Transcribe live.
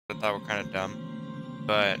I thought were kind of dumb.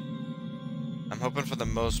 But I'm hoping for the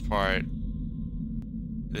most part,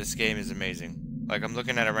 this game is amazing. Like, I'm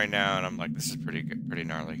looking at it right now, and I'm like, this is pretty good, pretty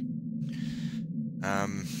gnarly.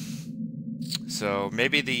 So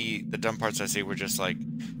maybe the dumb parts I see were just like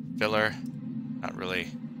filler, not really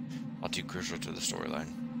all too crucial to the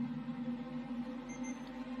storyline.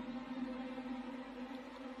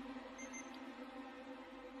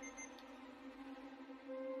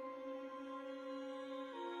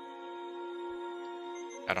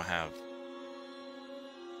 I don't have.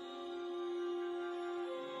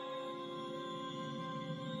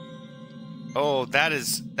 Oh, that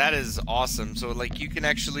is awesome. So like you can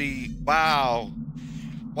actually, wow.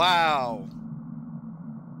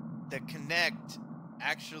 The Connect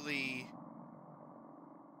actually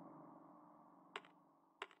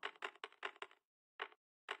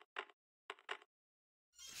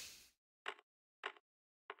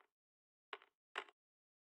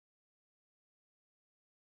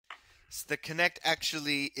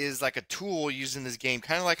is like a tool used in this game,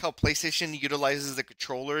 kind of like how PlayStation utilizes the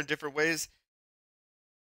controller in different ways.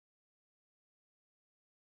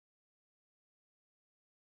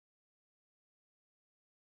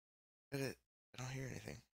 I don't hear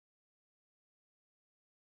anything.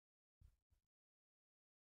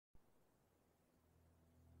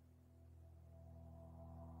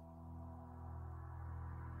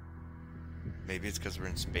 Maybe it's because we're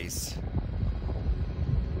in space.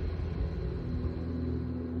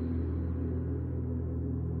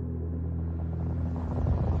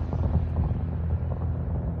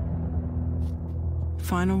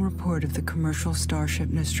 Final report of the commercial starship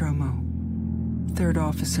Nostromo. Third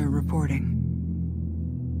officer reporting.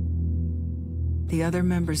 The other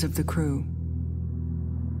members of the crew: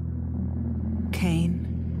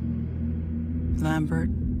 Kane, Lambert,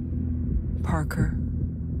 Parker,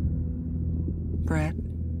 Brett,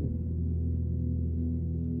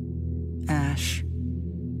 Ash,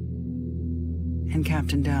 and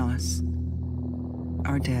Captain Dallas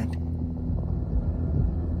are dead.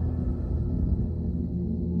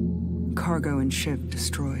 Cargo and ship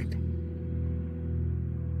destroyed.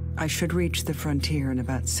 I should reach the frontier in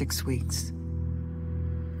about 6 weeks.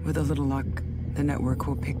 With a little luck, the network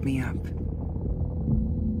will pick me up.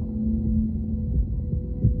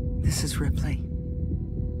 This is Ripley.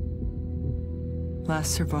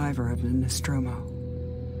 Last survivor of the Nostromo.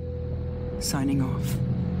 Signing off.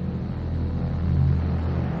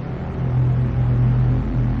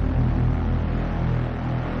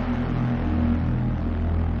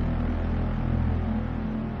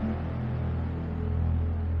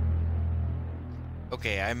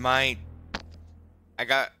 Okay, I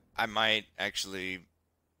might actually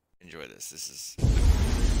enjoy this. This is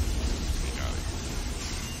pretty gnarly.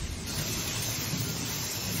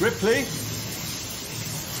 Ripley?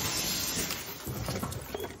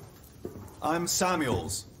 I'm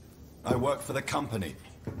Samuels. I work for the company.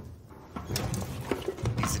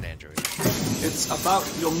 He's an android. It's about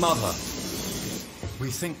your mother. We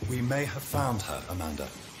think we may have found her, Amanda.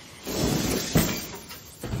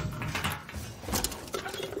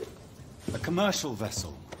 A commercial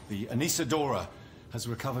vessel, the Anisadora, has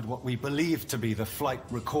recovered what we believe to be the flight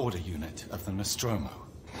recorder unit of the Nostromo.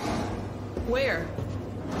 Where?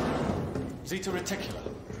 Zeta Reticula.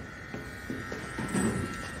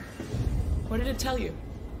 What did it tell you?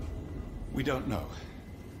 We don't know.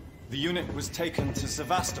 The unit was taken to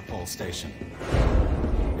Sevastopol station.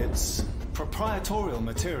 It's proprietorial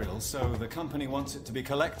material, so the company wants it to be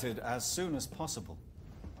collected as soon as possible.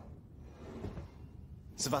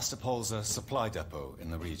 Sevastopol's a supply depot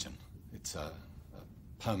in the region. It's a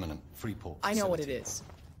permanent free port facility. I know what it is.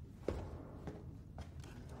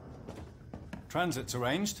 Transit's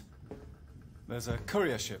arranged. There's a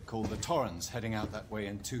courier ship called the Torrens heading out that way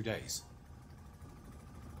in 2 days.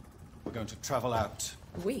 We're going to travel out.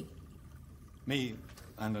 We? Me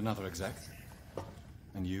and another exec.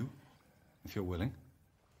 And you, if you're willing.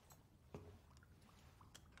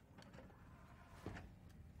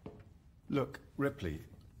 Look, Ripley,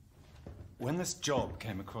 when this job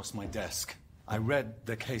came across my desk, I read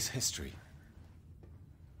the case history.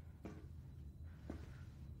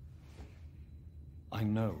 I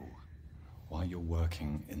know why you're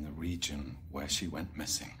working in the region where she went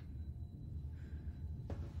missing.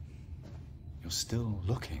 You're still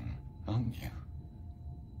looking, aren't you?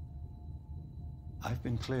 I've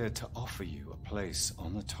been cleared to offer you a place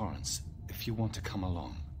on the Torrens if you want to come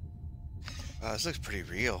along. Wow, this looks pretty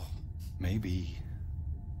real. Maybe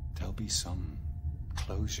there'll be some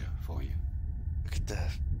closure for you. Look at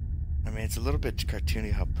that. I mean, it's a little bit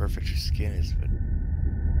cartoony how perfect your skin is, but...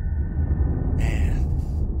 Man.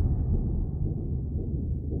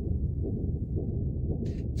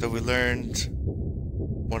 So we learned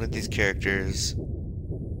one of these characters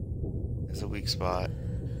is a weak spot.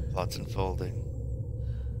 Plots unfolding.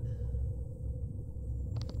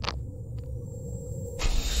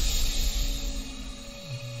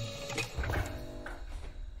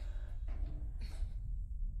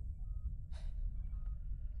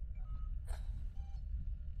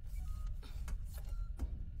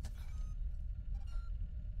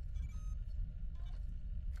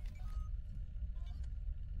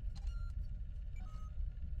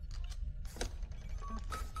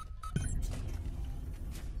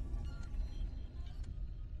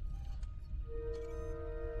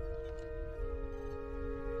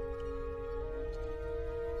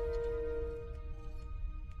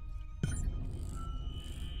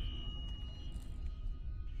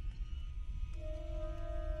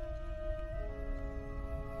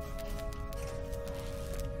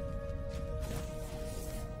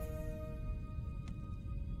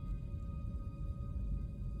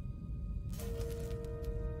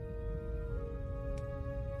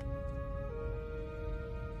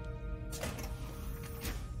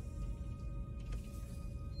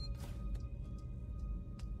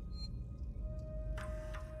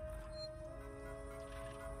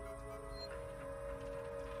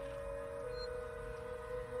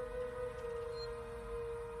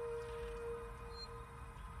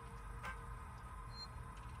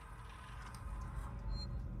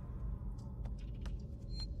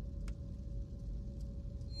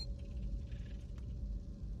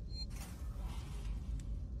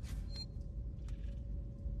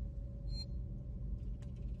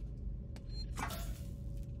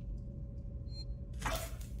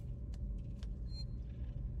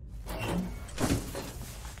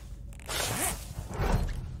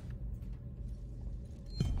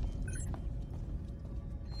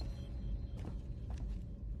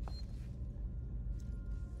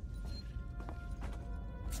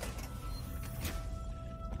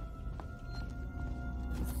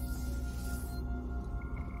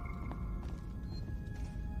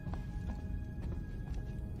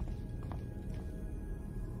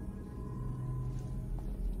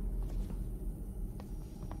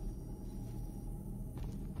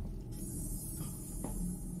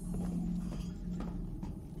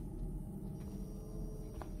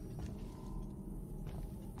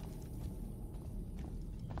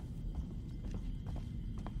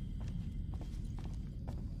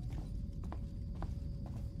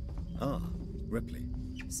 Ah, Ripley.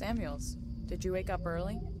 Samuels, did you wake up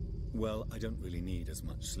early? Well, I don't really need as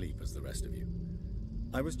much sleep as the rest of you.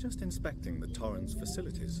 I was just inspecting the Torrens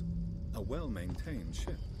facilities. A well-maintained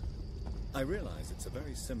ship. I realize it's a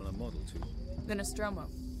very similar model to... The Nostromo.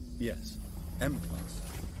 Yes, M-Class.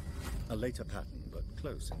 A later pattern, but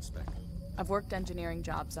close in spec. I've worked engineering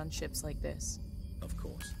jobs on ships like this. Of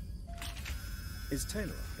course. Is Taylor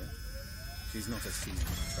up here? She's not a seasoned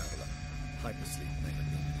traveler. Hypersleep may have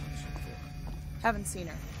been punishing for her. Haven't seen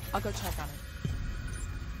her. I'll go check on her.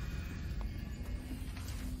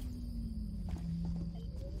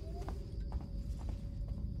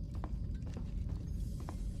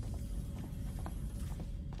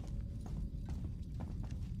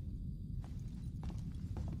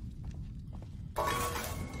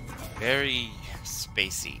 Very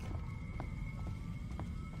spacey.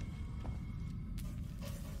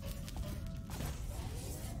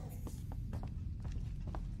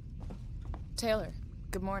 Taylor,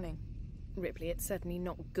 good morning. Ripley, it's certainly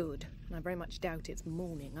not good. I very much doubt it's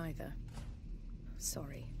morning either.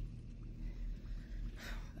 Sorry.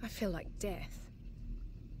 I feel like death.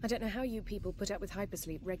 I don't know how you people put up with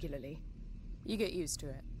hypersleep regularly. You get used to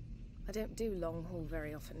it. I don't do long haul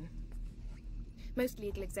very often. Most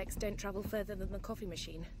legal execs don't travel further than the coffee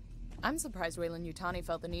machine. I'm surprised Weyland-Yutani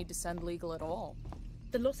felt the need to send legal at all.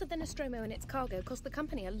 The loss of the Nostromo and its cargo cost the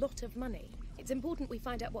company a lot of money. It's important we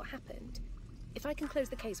find out what happened. If I can close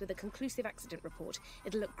the case with a conclusive accident report,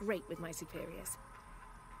 it'll look great with my superiors.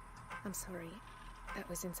 I'm sorry. That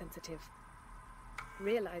was insensitive.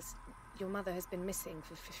 Realize your mother has been missing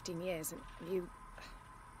for 15 years and you...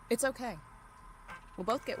 It's okay. We'll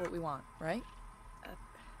both get what we want, right?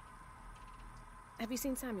 Have you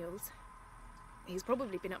seen Samuels? He's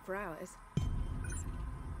probably been up for hours.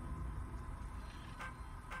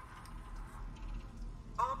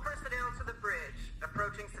 All personnel to the bridge.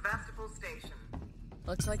 Approaching Sevastopol Station.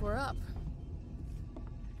 Looks like we're up.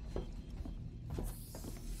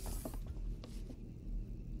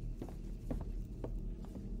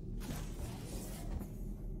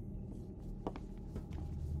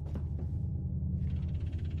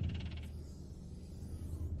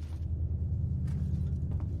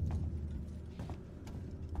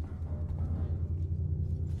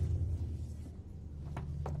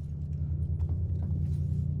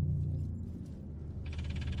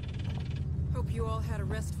 Hope you all had a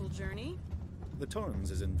restful journey. The Torrens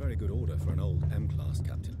is in very good order for an old M-class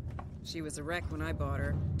captain. She was a wreck when I bought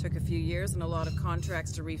her. Took a few years and a lot of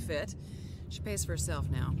contracts to refit. She pays for herself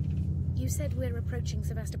now. You said we're approaching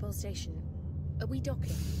Sevastopol Station. Are we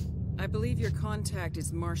docking? I believe your contact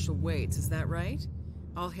is Marshal Waits, is that right?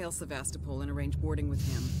 I'll hail Sevastopol and arrange boarding with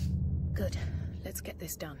him. Good. Let's get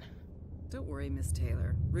this done. Don't worry, Miss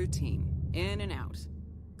Taylor. Routine. In and out.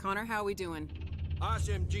 Connor, how we doing?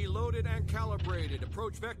 SMG loaded and calibrated.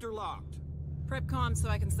 Approach vector locked. Prep comm so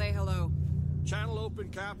I can say hello. Channel open,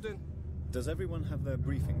 Captain. Does everyone have their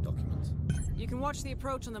briefing documents? You can watch the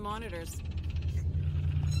approach on the monitors.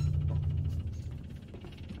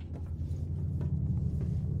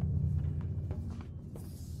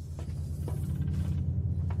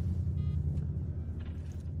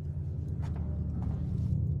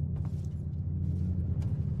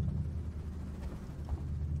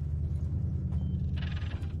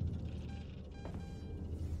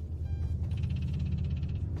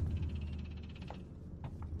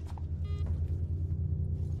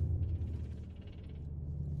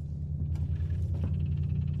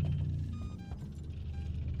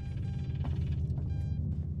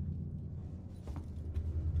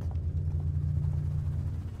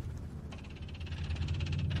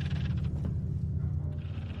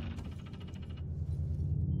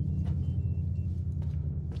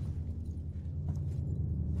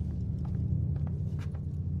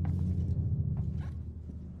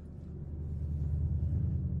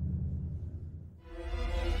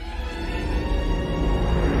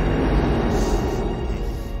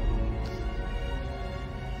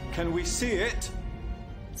 Can we see it?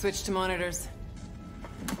 Switch to monitors.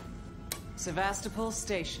 Sevastopol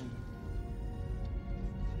Station.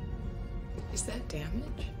 Is that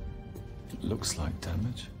damage? It looks like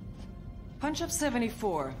damage. Punch up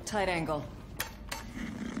 74, tight angle.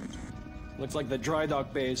 Looks like the dry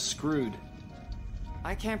dock bay is screwed.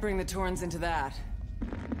 I can't bring the Torrens into that.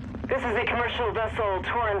 This is a commercial vessel,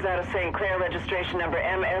 Torrens out of St. Clair, registration number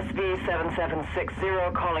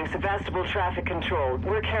MSV7760, calling Sevastopol Traffic Control.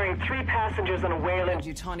 We're carrying 3 passengers on a Wayland.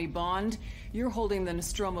 Utani Bond, you're holding the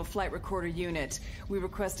Nostromo flight recorder unit. We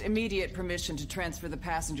request immediate permission to transfer the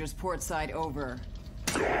passengers portside over.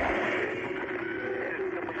 This is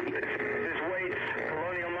Waits,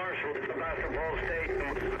 Colonial Marshal, Sevastopol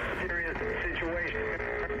Station. Serious situation.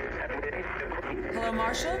 Hello,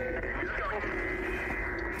 Marshal?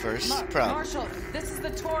 First problem. Marshal, this is the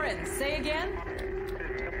Torrens. Say again?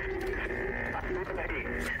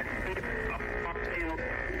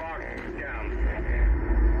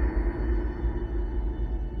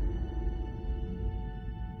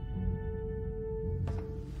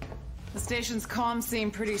 The station's comms seem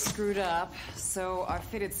pretty screwed up, so I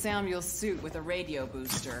fitted Samuel's suit with a radio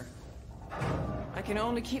booster. I can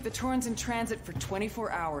only keep the Torrens in transit for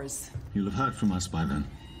 24 hours. You'll have heard from us by then.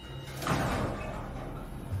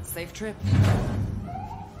 Safe trip.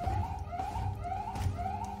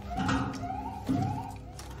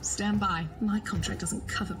 Stand by. My contract doesn't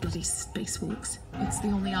cover bloody spacewalks. It's the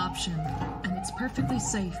only option, and it's perfectly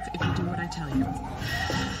safe if you do what I tell you.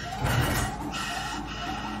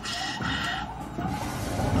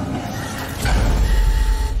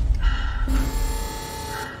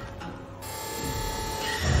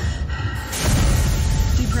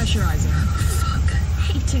 Depressurizing. Fuck.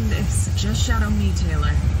 Hating this. Just shadow me,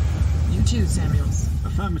 Taylor. You too, Samuels.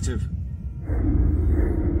 Affirmative.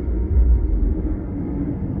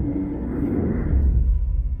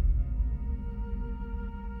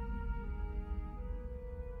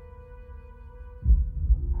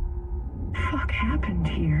 Fuck happened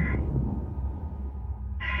here?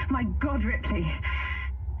 My God, Ripley.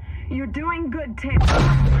 You're doing good, Taylor.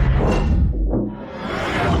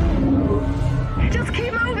 Just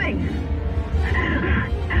keep moving!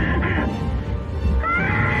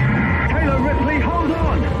 Taylor, Ripley, hold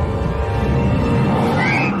on!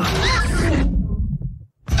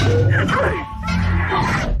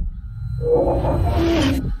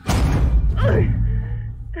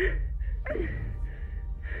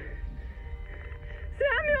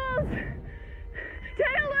 Samuels!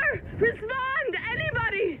 Taylor! Respond!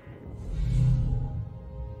 Anybody!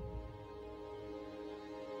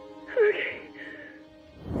 Okay.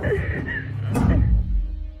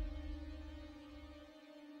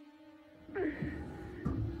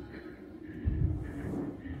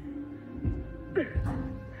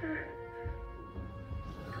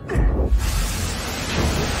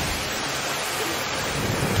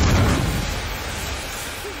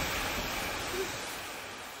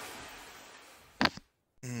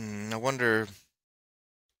 I wonder,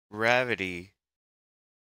 gravity.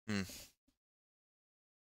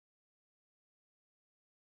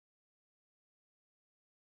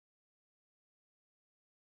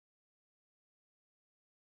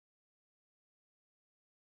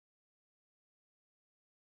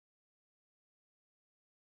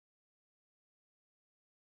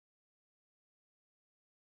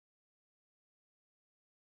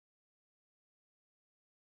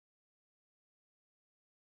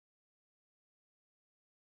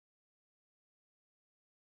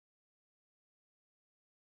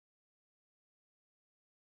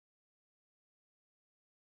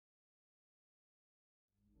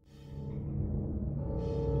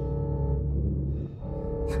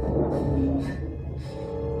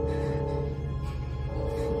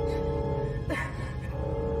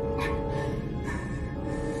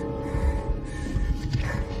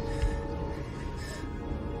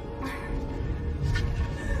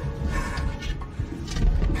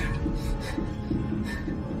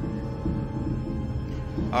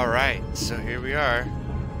 Alright, so here we are.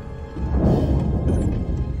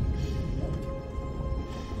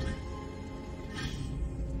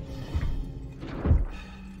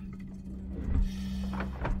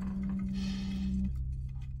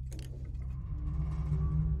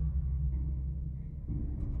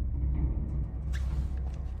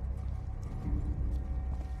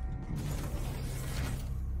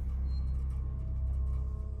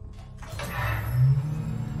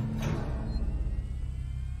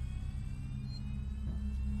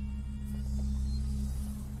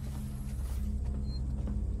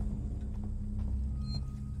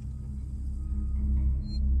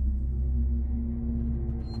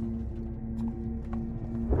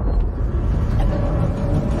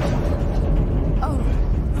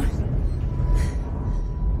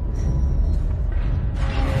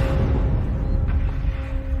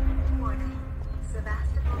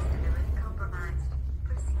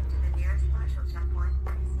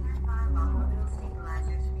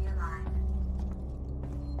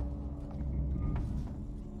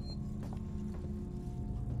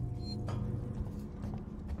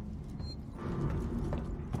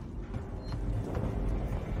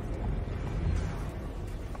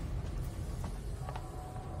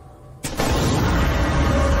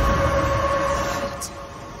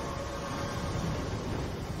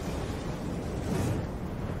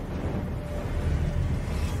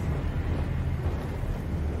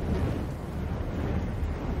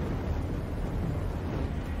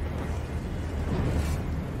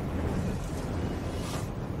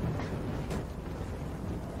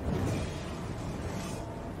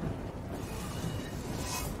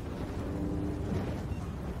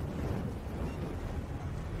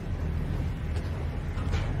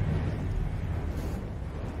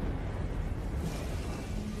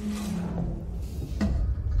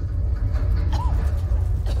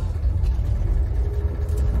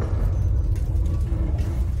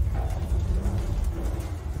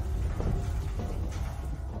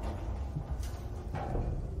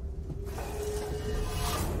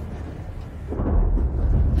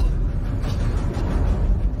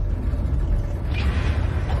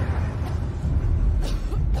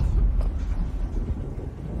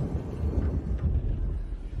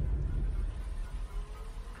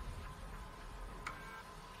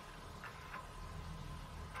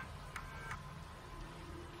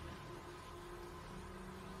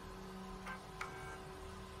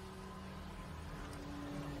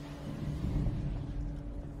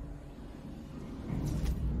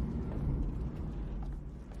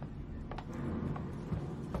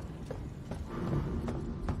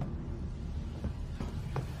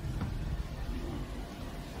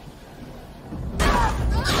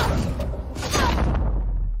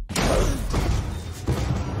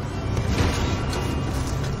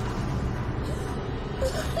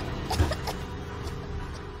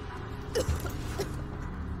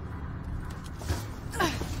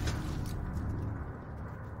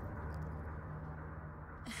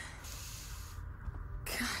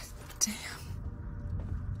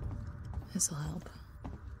 This'll help.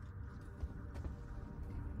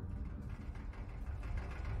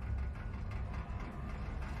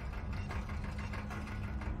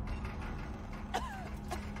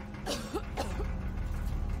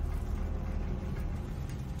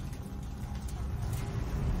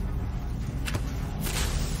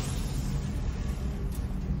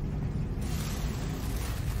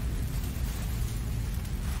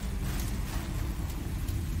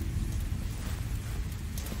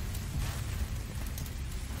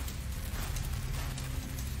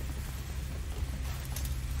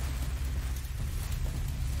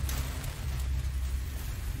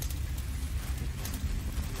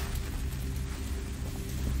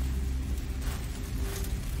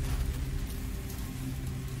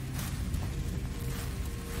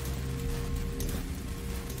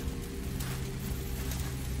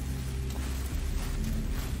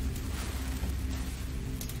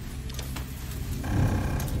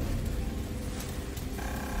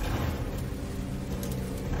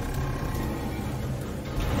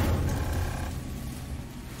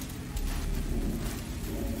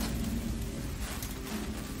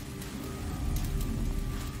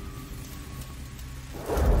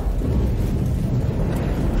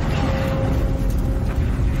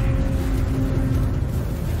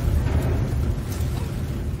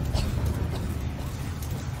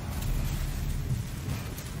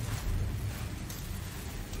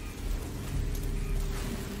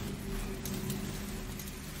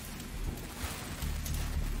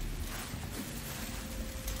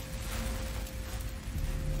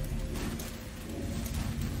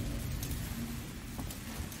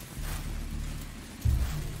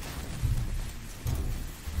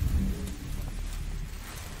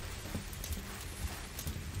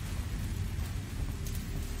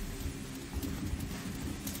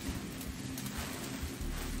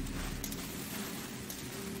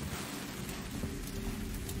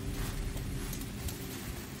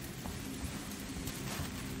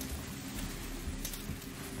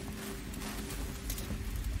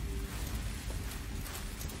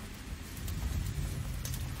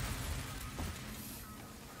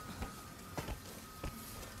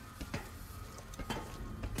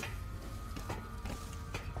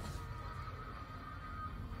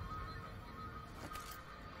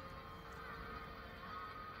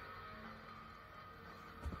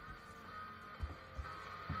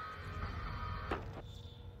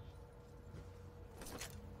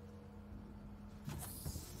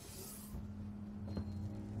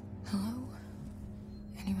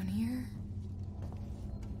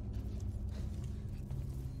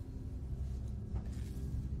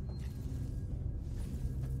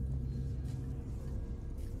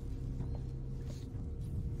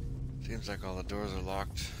 Seems like all the doors are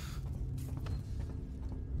locked.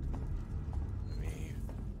 Let me...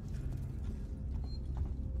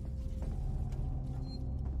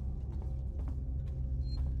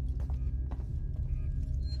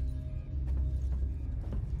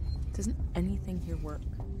 Doesn't anything here work?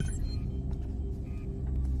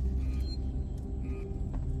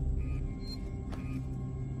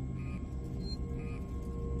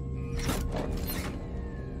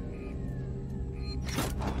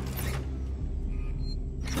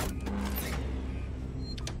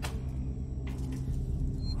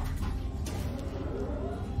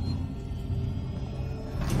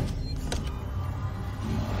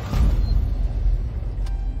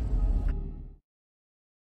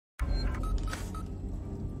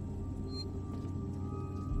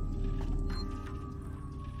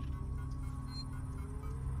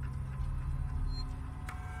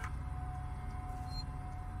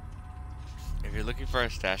 If you're looking for a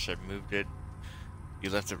stash, I've moved it. You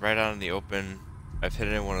left it right out in the open. I've hid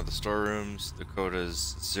it in one of the storerooms. The code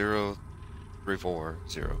is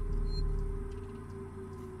 0340.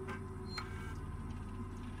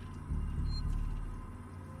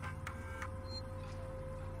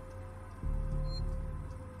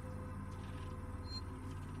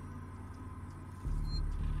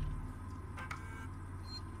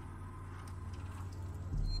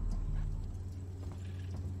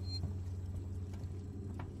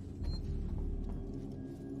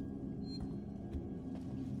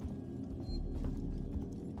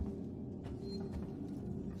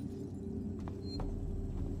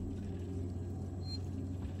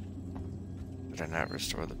 Did I not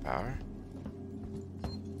restore the power?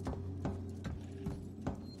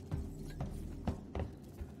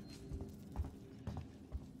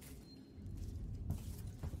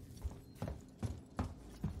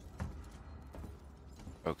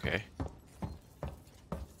 Okay.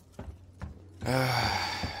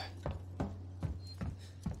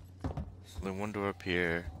 Only one door up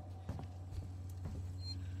here.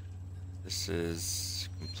 This is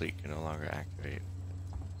complete, can no longer activate.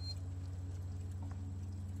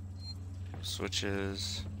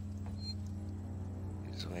 Switches.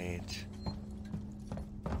 Please wait.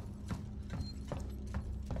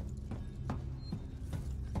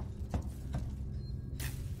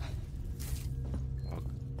 Oh,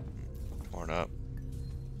 torn up.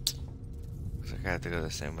 Looks like I have to go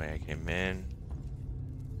the same way I came in.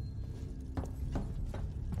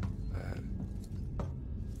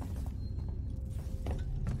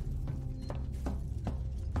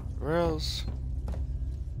 Rails.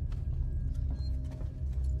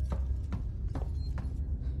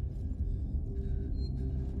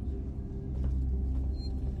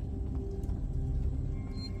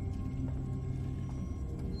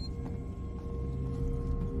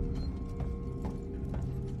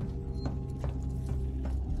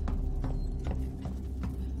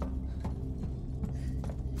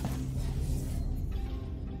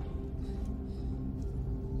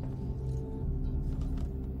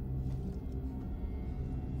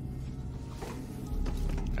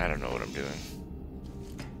 I don't know what I'm doing.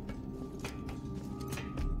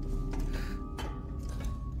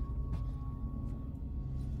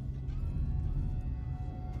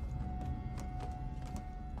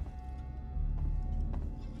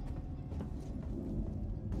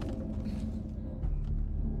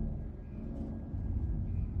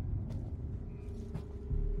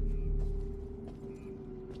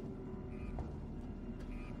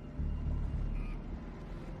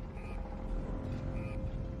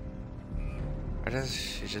 Why does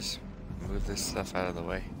she just move this stuff out of the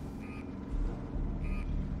way?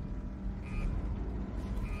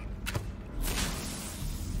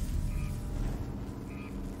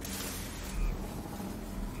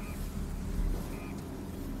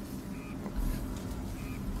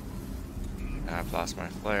 I've lost my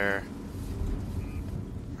flare.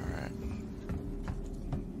 Alright.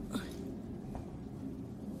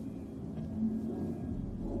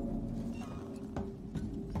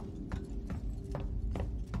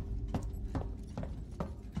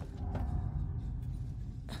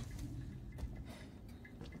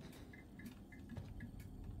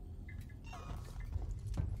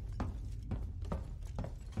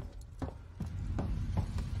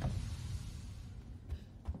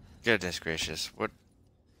 Goodness gracious, what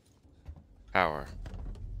power?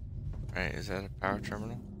 Right, is that a power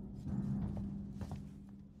terminal?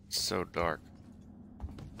 It's so dark.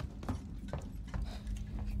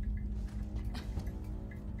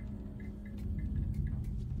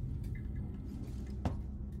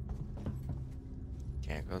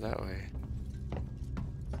 Can't go that way.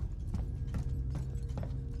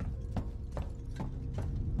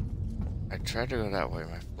 I tried to go that way.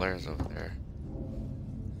 My flare's over there.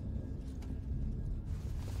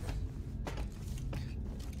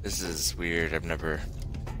 This is weird. I've never...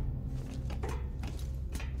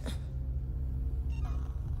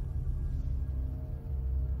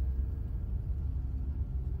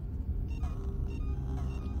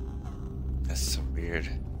 That's so weird.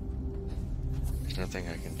 There's nothing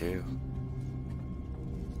I can do.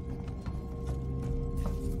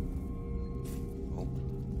 Oh.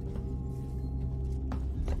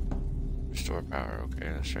 Restore power.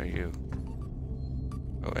 Okay, let's try you.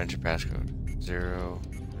 Oh, enter passcode.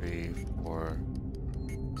 0340.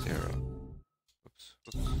 Oops.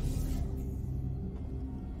 Oops.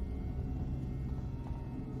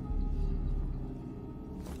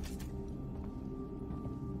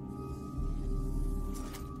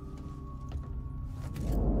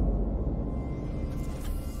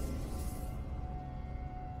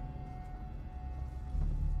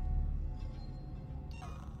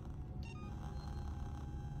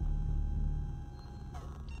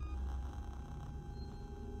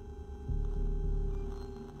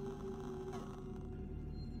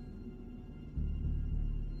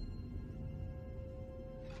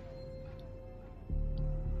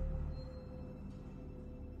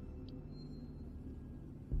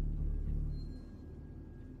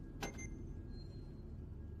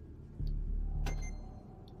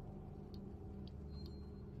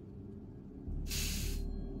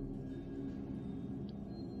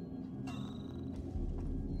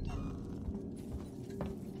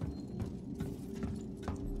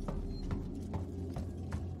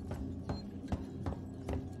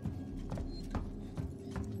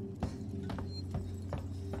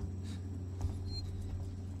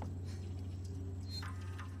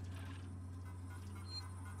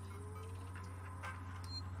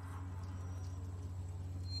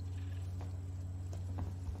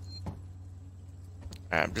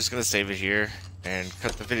 I'm just gonna save it here and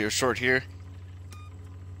cut the video short here.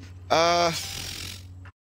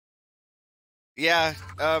 Yeah,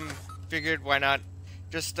 figured why not.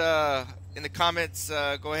 Just in the comments,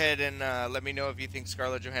 go ahead and let me know if you think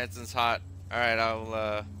Scarlett Johansson's hot. Alright,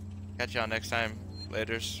 I'll catch y'all next time.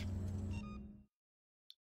 Laters.